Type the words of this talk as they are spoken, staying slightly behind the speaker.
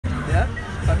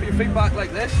feet back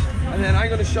like this, and then I'm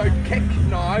going to shout kick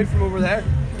now from over there.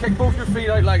 Kick both your feet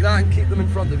out like that and keep them in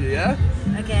front of you, yeah?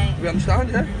 Okay. We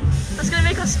understand, yeah? That's going to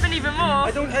make us spin even more.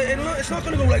 It's not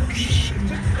going to go like... It's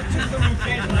just the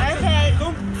routine. Okay.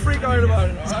 Don't freak out about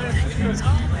it, alright?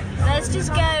 Let's just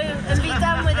go and be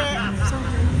done with it.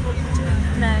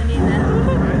 No, neither.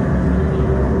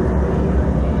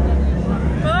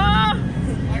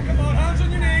 Come on, hands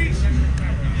on your knees. You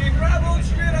can grab on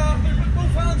straight after. Put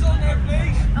both hands on there,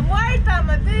 please. I'm worried about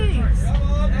my boots. Come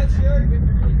on, that's you.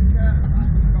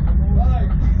 Right.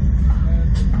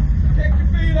 Kick your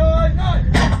feet out. Now.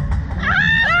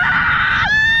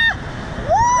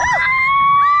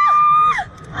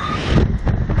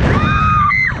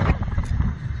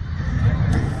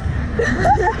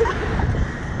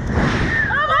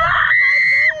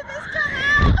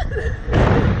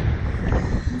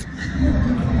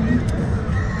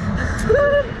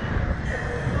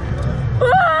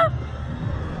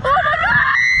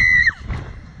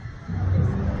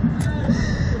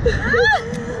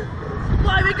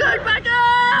 Why are we going back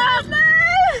up? No!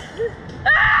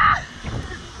 Ah!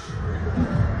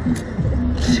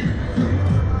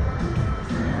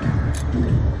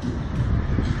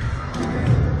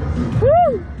 Woo!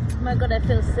 Oh my god, I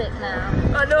feel sick now.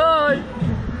 I know!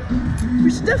 We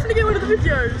should definitely get one of the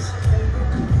videos.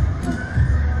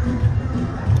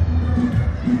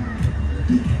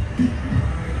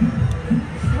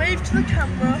 Wave to the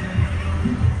camera.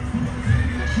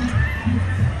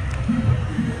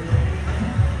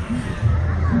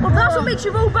 Well, that's what makes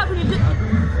you roll back when you do.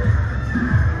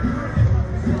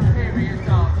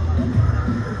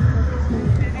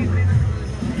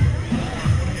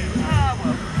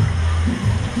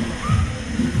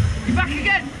 You back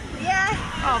again? Yeah.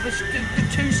 Oh, the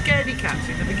two scaredy cats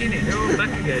in the beginning. They're all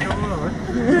back again. All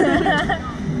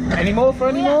right. Any more for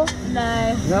any more?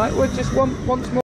 No. No, we're just once more.